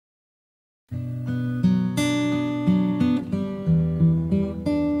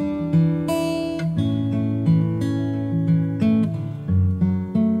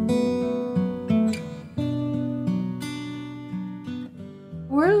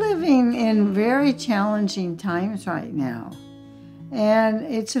living in very challenging times right now, and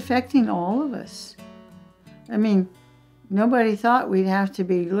it's affecting all of us. I mean, nobody thought we'd have to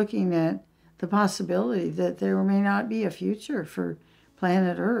be looking at the possibility that there may not be a future for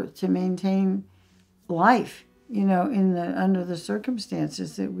planet Earth to maintain life, you know, under the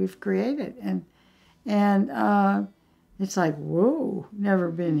circumstances that we've created. And it's like, whoa,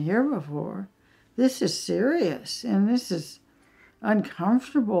 never been here before. This is serious, and this is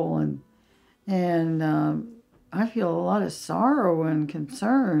uncomfortable, and I feel a lot of sorrow and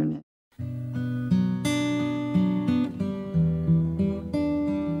concern.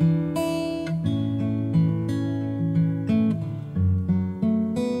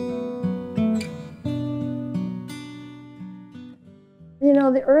 You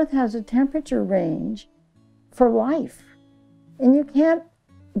know, the Earth has a temperature range for life, and you can't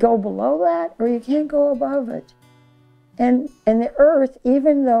go below that or you can't go above it. And the Earth,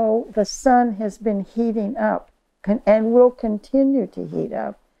 even though the sun has been heating up and will continue to heat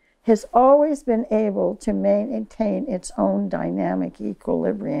up, has always been able to maintain its own dynamic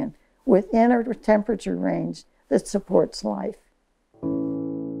equilibrium within a temperature range that supports life.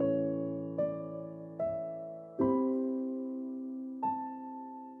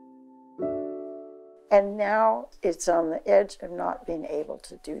 And now it's on the edge of not being able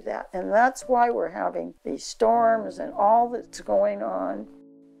to do that. And that's why we're having these storms and all that's going on.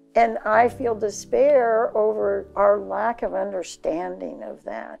 And I feel despair over our lack of understanding of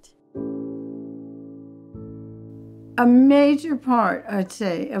that. A major part, I'd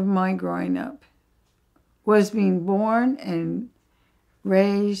say, of my growing up was being born and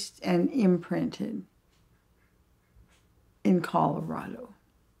raised and imprinted in Colorado.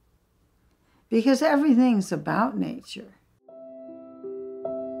 Because everything's about nature.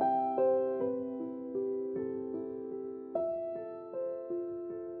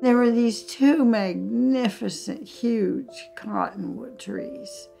 There were these two magnificent, huge cottonwood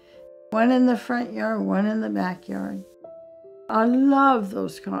trees. One in the front yard, one in the backyard. I love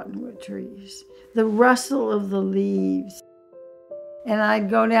those cottonwood trees. The rustle of the leaves. And I'd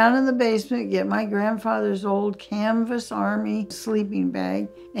go down in the basement, get my grandfather's old canvas army sleeping bag,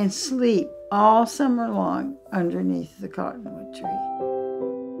 and sleep all summer long underneath the cottonwood tree.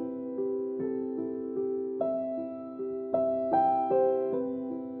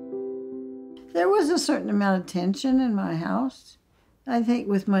 There was a certain amount of tension in my house, I think,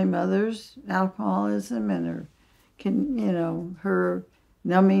 with my mother's alcoholism and her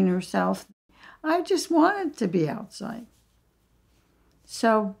numbing herself. I just wanted to be outside.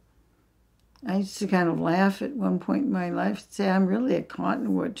 So I used to kind of laugh at one point in my life and say, I'm really a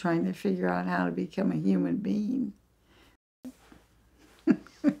cottonwood trying to figure out how to become a human being.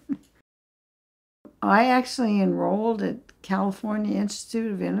 I actually enrolled at California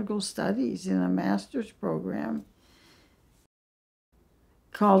Institute of Integral Studies in a master's program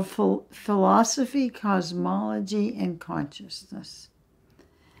called Philosophy, Cosmology, and Consciousness.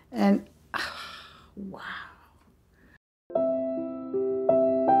 And wow.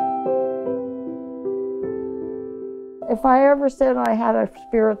 If I ever said I had a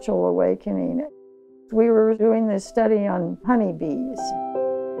spiritual awakening, we were doing this study on honeybees.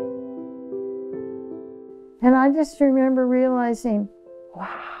 And I just remember realizing,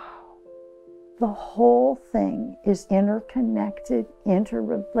 wow, the whole thing is interconnected,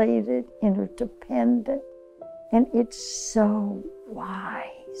 interrelated, interdependent, and it's so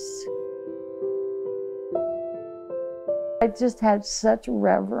wise. I just had such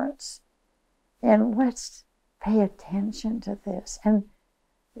reverence, and let's pay attention to this and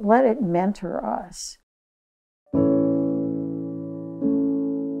let it mentor us.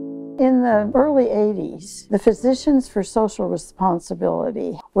 In the early 80s, the Physicians for Social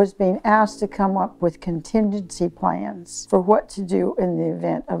Responsibility was being asked to come up with contingency plans for what to do in the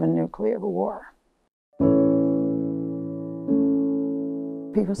event of a nuclear war.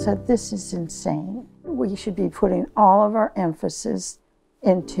 People said, this is insane. We should be putting all of our emphasis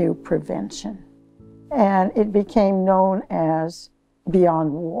into prevention. And it became known as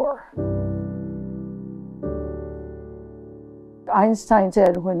Beyond War. Einstein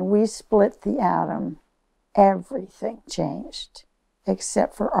said, when we split the atom, everything changed,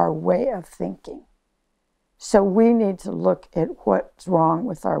 except for our way of thinking. So we need to look at what's wrong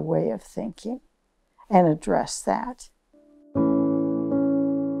with our way of thinking and address that.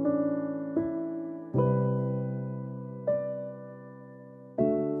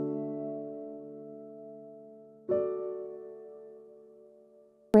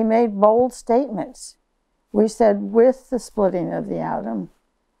 We made bold statements. We said, with the splitting of the atom,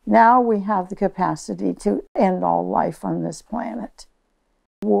 now we have the capacity to end all life on this planet.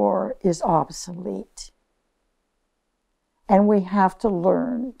 War is obsolete. And we have to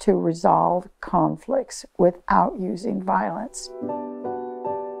learn to resolve conflicts without using violence.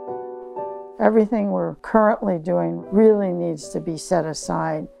 Everything we're currently doing really needs to be set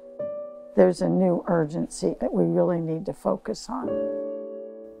aside. There's a new urgency that we really need to focus on.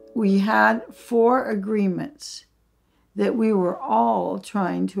 We had 4 agreements that we were all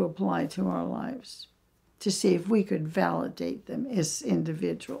trying to apply to our lives to see if we could validate them as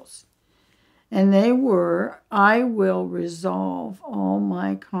individuals. And they were, I will resolve all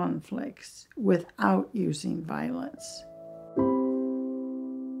my conflicts without using violence.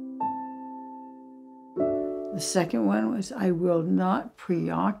 The second one was, I will not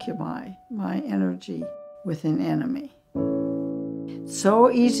preoccupy my energy with an enemy. It's so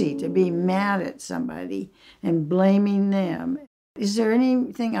easy to be mad at somebody and blaming them. Is there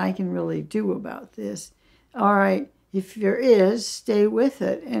anything I can really do about this? All right, if there is, stay with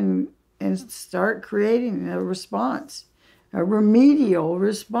it and start creating a response, a remedial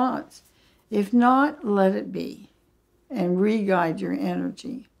response. If not, let it be and re-guide your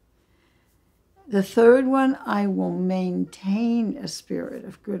energy. The third one, I will maintain a spirit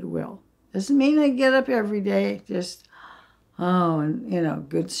of goodwill. Doesn't mean I get up every day just, and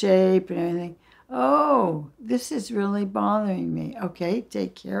good shape and everything. Oh, this is really bothering me. Okay,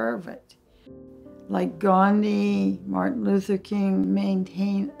 take care of it. Like Gandhi, Martin Luther King,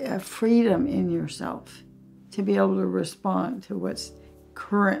 maintain a freedom in yourself to be able to respond to what's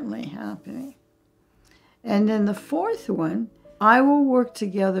currently happening. And then the fourth one, I will work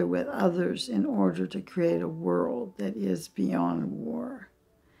together with others in order to create a world that is beyond war.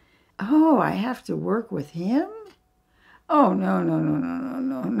 Oh, I have to work with him? Oh,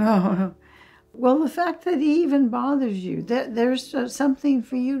 no. Well, the fact that he even bothers you, there's something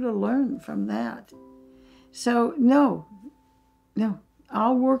for you to learn from that. So, no,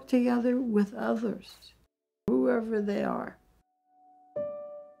 I'll work together with others, whoever they are.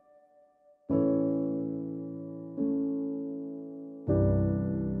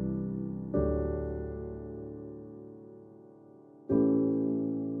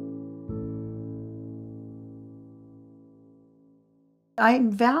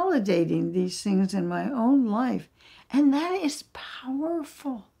 I'm validating these things in my own life, and that is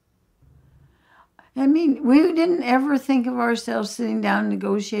powerful. I mean, we didn't ever think of ourselves sitting down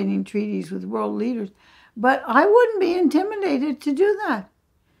negotiating treaties with world leaders, but I wouldn't be intimidated to do that.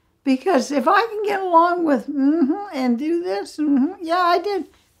 Because if I can get along with and do this, yeah, I did.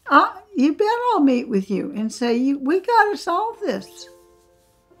 You bet I'll meet with you and say, we got to solve this.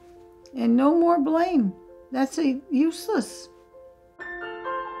 And no more blame. That's useless.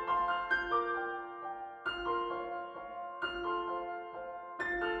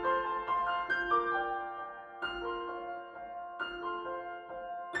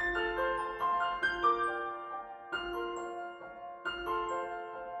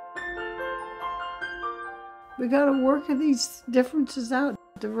 We got to work these differences out.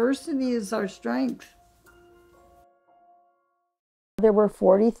 Diversity is our strength. There were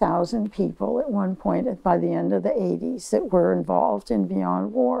 40,000 people at one point by the end of the 80s that were involved in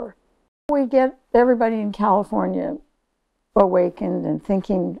Beyond War. We get everybody in California awakened and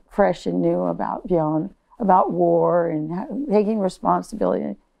thinking fresh and new about war and taking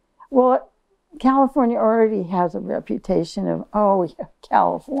responsibility. Well, California already has a reputation of,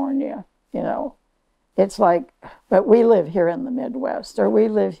 California, It's like, but we live here in the Midwest, or we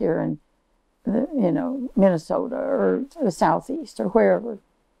live here in, Minnesota or the Southeast or wherever.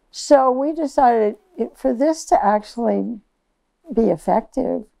 So we decided for this to actually be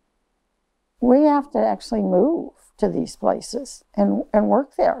effective, we have to actually move to these places and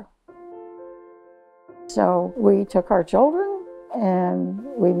work there. So we took our children and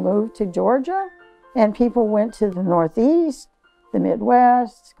we moved to Georgia, and people went to the Northeast, the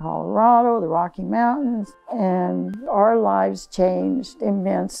Midwest, Colorado, the Rocky Mountains, and our lives changed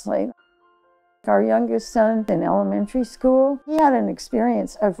immensely. Our youngest son in elementary school, he had an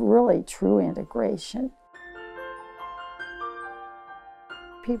experience of really true integration.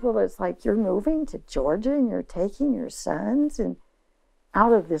 People that's like, you're moving to Georgia and you're taking your sons and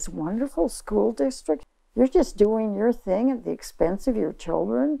out of this wonderful school district. You're just doing your thing at the expense of your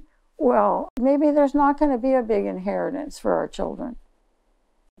children. Well, maybe there's not going to be a big inheritance for our children.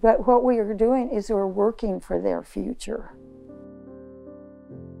 But what we are doing is we're working for their future.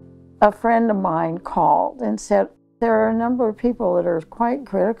 A friend of mine called and said, there are a number of people that are quite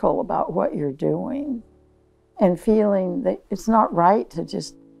critical about what you're doing and feeling that it's not right to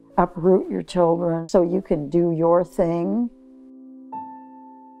just uproot your children so you can do your thing.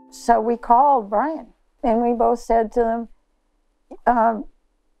 So we called Brian and we both said to them,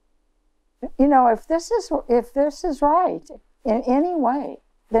 you know, if this is right in any way,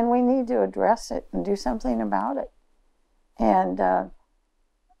 then we need to address it and do something about it. And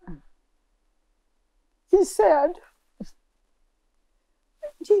he said,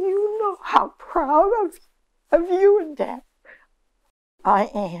 "Do you know how proud of you and Dad I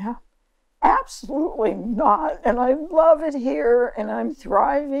am?" Absolutely not. And I love it here, and I'm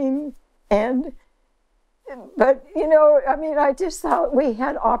thriving. But, you know, I mean, I just thought we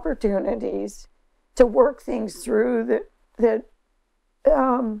had opportunities to work things through that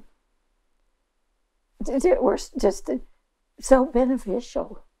were just so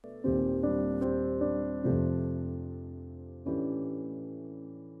beneficial.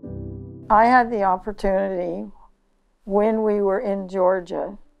 I had the opportunity when we were in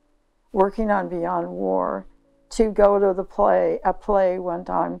Georgia working on Beyond War to go to a play one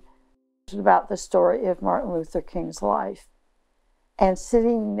time. It was about the story of Martin Luther King's life. And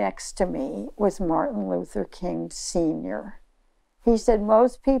sitting next to me was Martin Luther King Sr. He said,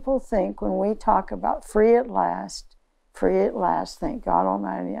 most people think when we talk about free at last, thank God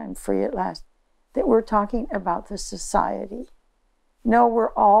Almighty, I'm free at last, that we're talking about the society. No,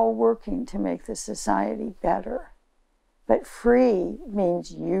 we're all working to make the society better. But free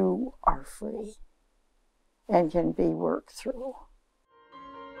means you are free and can be worked through.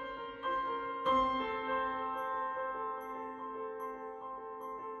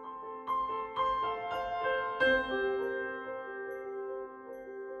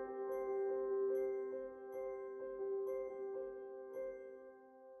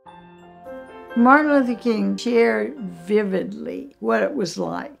 Martin Luther King shared vividly what it was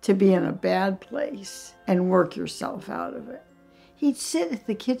like to be in a bad place and work yourself out of it. He'd sit at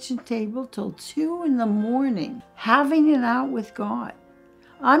the kitchen table till 2 in the morning, having it out with God.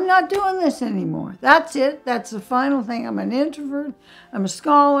 I'm not doing this anymore. That's it. That's the final thing. I'm an introvert. I'm a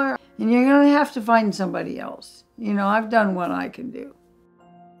scholar. And you're going to have to find somebody else. You know, I've done what I can do.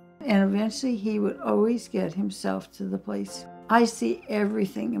 And eventually he would always get himself to the place. I see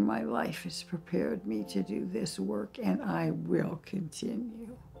everything in my life has prepared me to do this work, and I will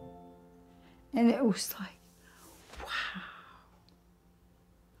continue. And it was like, wow.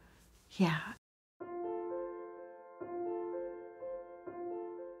 Yeah.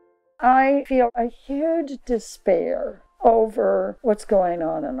 I feel a huge despair over what's going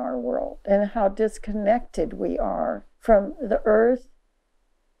on in our world and how disconnected we are from the earth.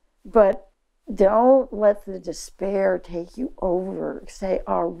 But don't let the despair take you over. Say,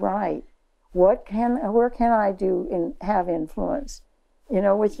 all right, where can I do and have influence? You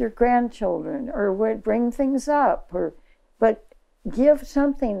know, with your grandchildren, or bring things up, but give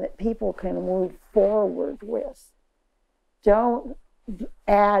something that people can move forward with. Don't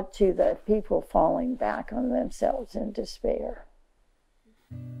add to the people falling back on themselves in despair.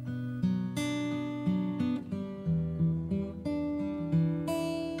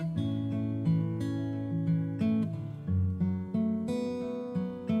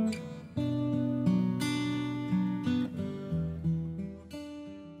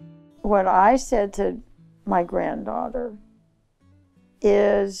 What I said to my granddaughter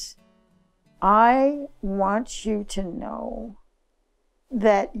is, I want you to know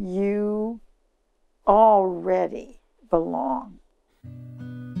that you already belong,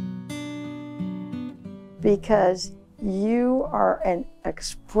 because you are an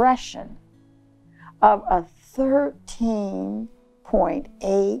expression of a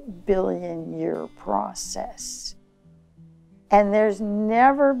 13.8 billion year process. And there's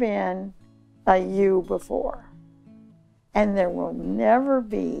never been a you before. And there will never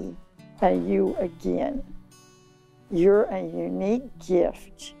be a you again. You're a unique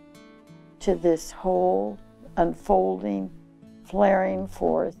gift to this whole unfolding, flaring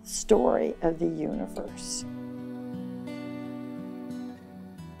forth story of the universe.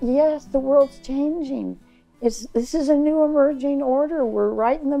 Yes, the world's changing. This is a new emerging order. We're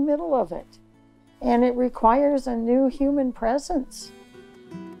right in the middle of it. And it requires a new human presence.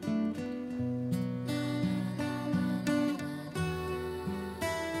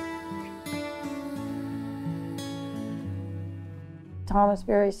 Thomas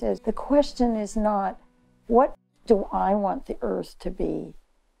Berry says, the question is not, what do I want the earth to be?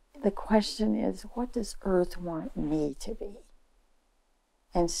 The question is, what does earth want me to be?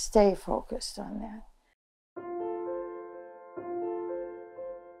 And stay focused on that.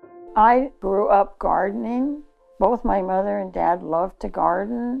 I grew up gardening. Both my mother and dad loved to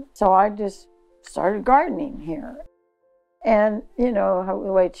garden, so I just started gardening here. And you know how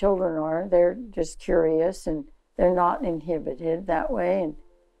the way children are, they're just curious and they're not inhibited that way.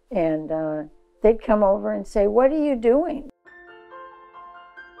 And they'd come over and say, "What are you doing?"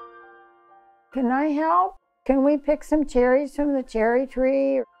 Can I help? Can we pick some cherries from the cherry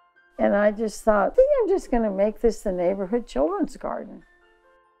tree? And I just thought, I think I'm just going to make this the neighborhood children's garden.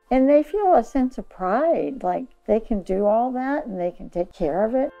 And they feel a sense of pride, like they can do all that and they can take care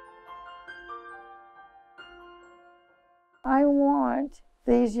of it. I want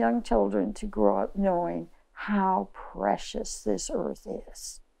these young children to grow up knowing how precious this earth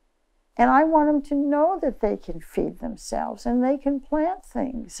is. And I want them to know that they can feed themselves and they can plant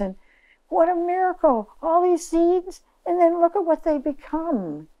things. And what a miracle, all these seeds, and then look at what they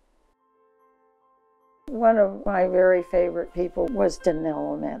become. One of my very favorite people was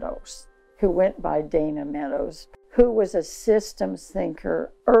Danella Meadows, who went by Dana Meadows, who was a systems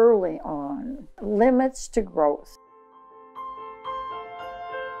thinker early on, limits to growth.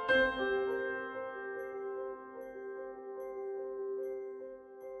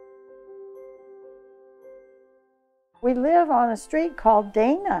 We live on a street called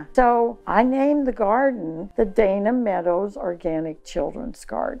Dana, so I named the garden the Dana Meadows Organic Children's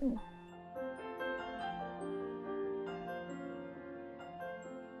Garden.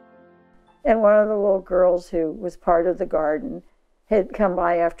 And one of the little girls who was part of the garden had come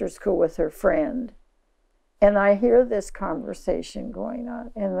by after school with her friend. And I hear this conversation going on.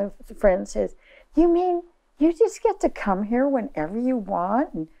 And the friend says, "You mean you just get to come here whenever you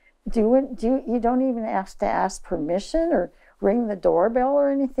want? And you don't even have to ask permission or ring the doorbell or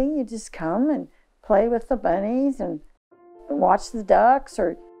anything? You just come and play with the bunnies and watch the ducks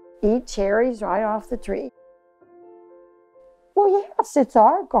or eat cherries right off the tree?" "Well, yes, it's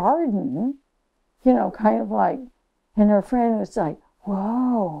our garden," kind of like. And her friend was like,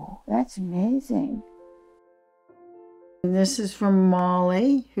 "Whoa, that's amazing." And this is from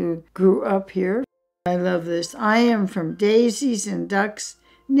Molly, who grew up here. I love this. "I am from daisies and ducks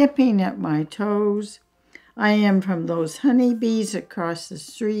nipping at my toes. I am from those honeybees across the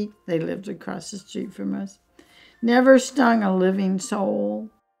street." They lived across the street from us. "Never stung a living soul.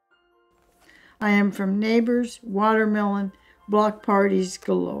 I am from neighbors, watermelon, block parties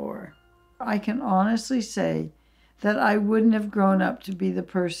galore." I can honestly say that I wouldn't have grown up to be the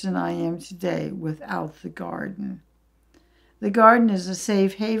person I am today without the garden. The garden is a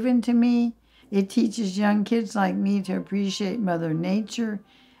safe haven to me. It teaches young kids like me to appreciate Mother Nature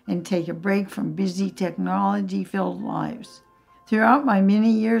and take a break from busy technology-filled lives. Throughout my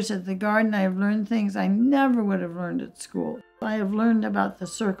many years at the garden, I have learned things I never would have learned at school. I have learned about the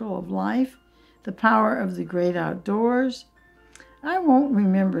circle of life, the power of the great outdoors. I won't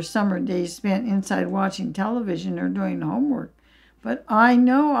remember summer days spent inside watching television or doing homework, but I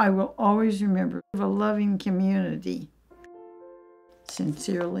know I will always remember a loving community.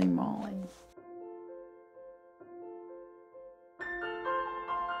 Sincerely, Molly.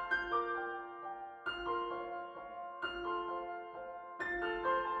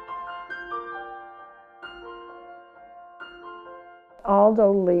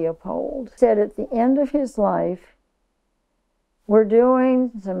 Aldo Leopold said at the end of his life, "We're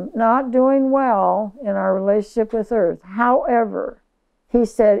not doing well in our relationship with Earth. However," he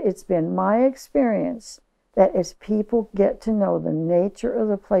said, "it's been my experience that as people get to know the nature of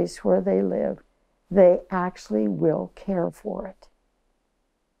the place where they live, they actually will care for it."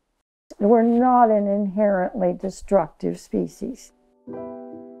 We're not an inherently destructive species.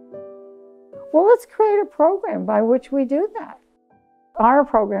 Well, let's create a program by which we do that. Our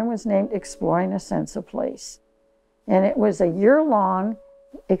program was named Exploring a Sense of Place. And it was a year-long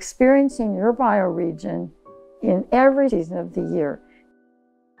experiencing your bioregion in every season of the year.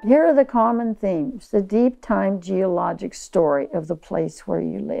 Here are the common themes: the deep time geologic story of the place where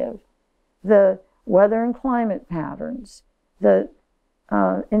you live, the weather and climate patterns, the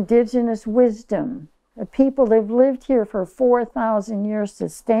indigenous wisdom. The people that have lived here for 4,000 years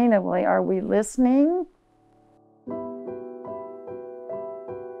sustainably. Are we listening?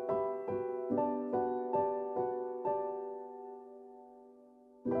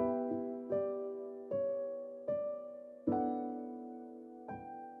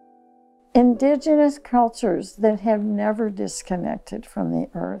 Indigenous cultures that have never disconnected from the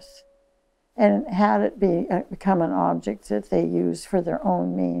earth and had it become an object that they use for their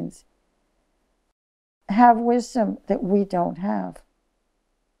own means, have wisdom that we don't have.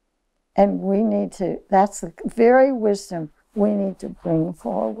 And we need to, that's the very wisdom we need to bring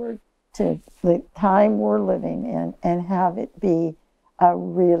forward to the time we're living in and have it be a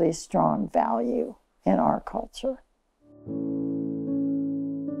really strong value in our culture.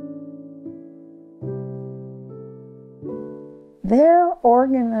 Their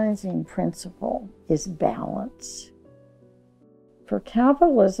organizing principle is balance. For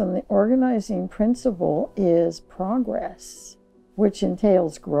capitalism, the organizing principle is progress, which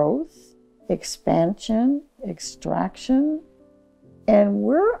entails growth expansion, extraction, and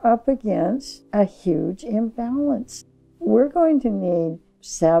we're up against a huge imbalance. We're going to need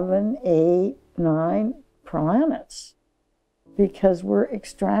 7, 8, 9 planets because we're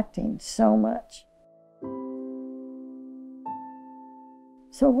extracting so much.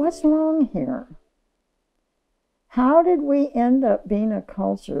 So what's wrong here? How did we end up being a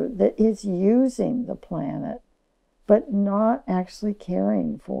culture that is using the planet but not actually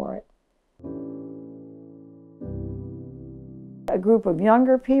caring for it? A group of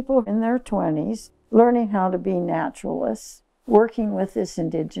younger people in their 20s learning how to be naturalists, working with this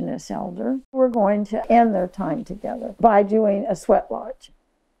indigenous elder. We're going to end their time together by doing a sweat lodge.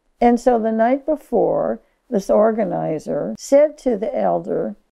 And so the night before, this organizer said to the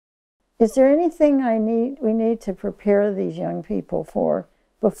elder, is there anything we need to prepare these young people for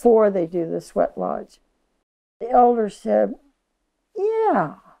before they do the sweat lodge? The elder said,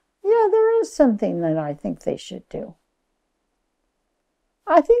 yeah, there is something that I think they should do.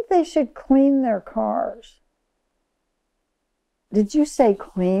 I think they should clean their cars. Did you say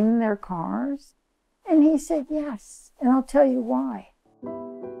clean their cars? And he said, yes, and I'll tell you why.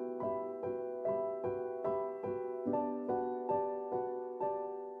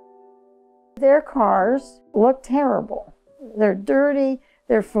 Their cars look terrible. They're dirty,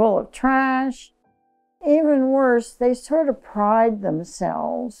 they're full of trash. Even worse, they sort of pride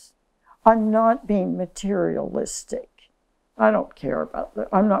themselves on not being materialistic. I don't care about that.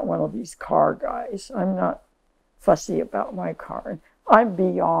 I'm not one of these car guys. I'm not fussy about my car. I'm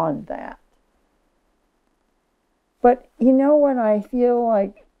beyond that. But you know what I feel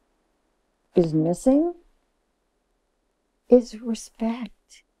like is missing? Is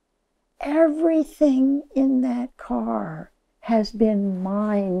respect. Everything in that car has been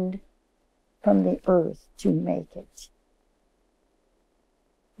mined from the earth to make it.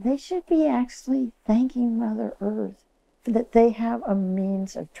 They should be actually thanking Mother Earth that they have a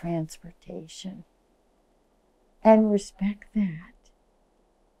means of transportation and respect that.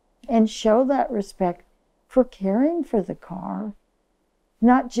 And show that respect for caring for the car,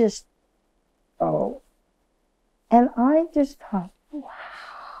 not just, oh. And I just thought, wow,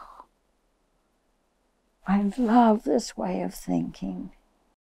 I love this way of thinking.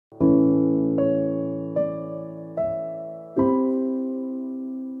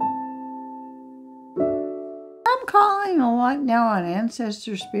 I'm calling a lot now on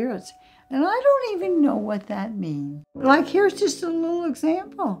ancestor spirits, and I don't even know what that means. Like, here's just a little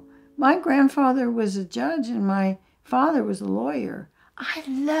example. My grandfather was a judge and my father was a lawyer. I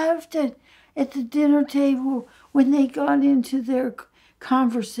loved it at the dinner table when they got into their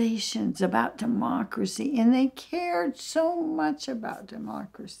conversations about democracy, and they cared so much about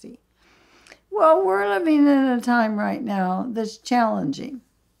democracy. Well, we're living in a time right now that's challenging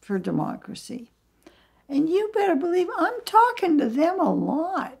for democracy. And you better believe I'm talking to them a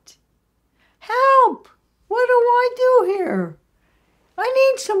lot. Help! What do I do here?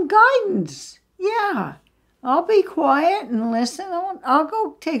 I need some guidance. Yeah, I'll be quiet and listen. I'll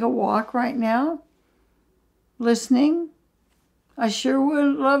go take a walk right now. Listening. I sure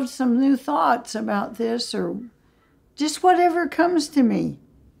would love some new thoughts about this or just whatever comes to me.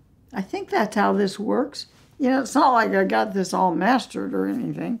 I think that's how this works. You know, it's not like I got this all mastered or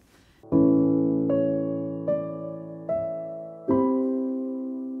anything.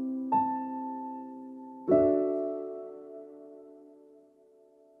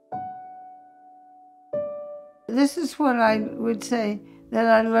 This is what I would say that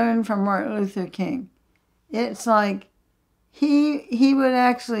I learned from Martin Luther King. It's like he would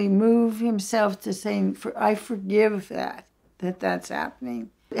actually move himself to saying, I forgive that's happening.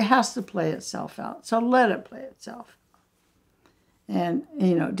 It has to play itself out. So let it play itself. And,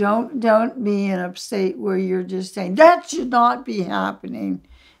 you know, don't be in a state where you're just saying, that should not be happening.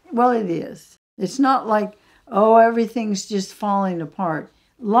 Well, it is. It's not like, oh, everything's just falling apart.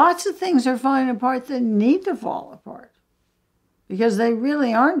 Lots of things are falling apart that need to fall apart because they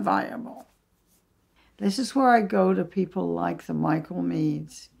really aren't viable. This is where I go to people like the Michael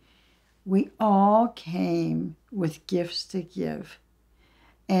Meads. We all came with gifts to give.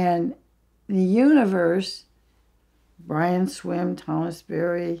 And the universe, Brian Swim, Thomas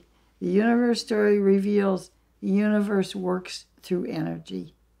Berry, the universe story reveals the universe works through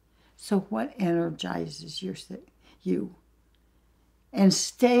energy. So what energizes you? And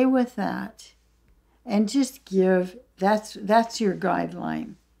stay with that. And just give. That's your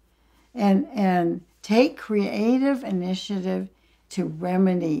guideline. And take creative initiative to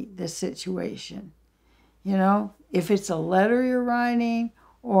remedy the situation. You know, if it's a letter you're writing,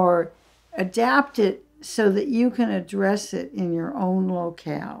 or adapt it so that you can address it in your own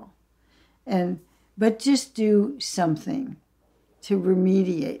locale. But just do something to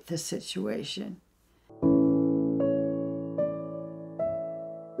remediate the situation.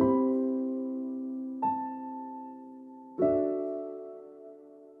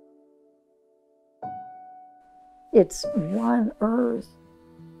 It's one earth.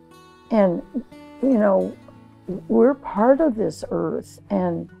 And, you know, we're part of this earth,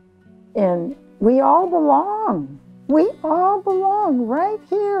 and we all belong. We all belong right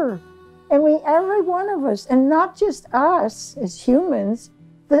here. And every one of us, and not just us as humans,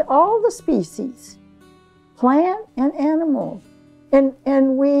 but all the species, plant and animal.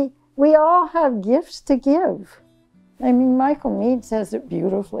 And we all have gifts to give. I mean, Michael Meade says it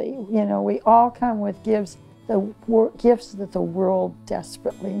beautifully. You know, we all come with gifts that the world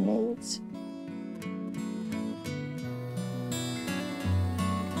desperately needs.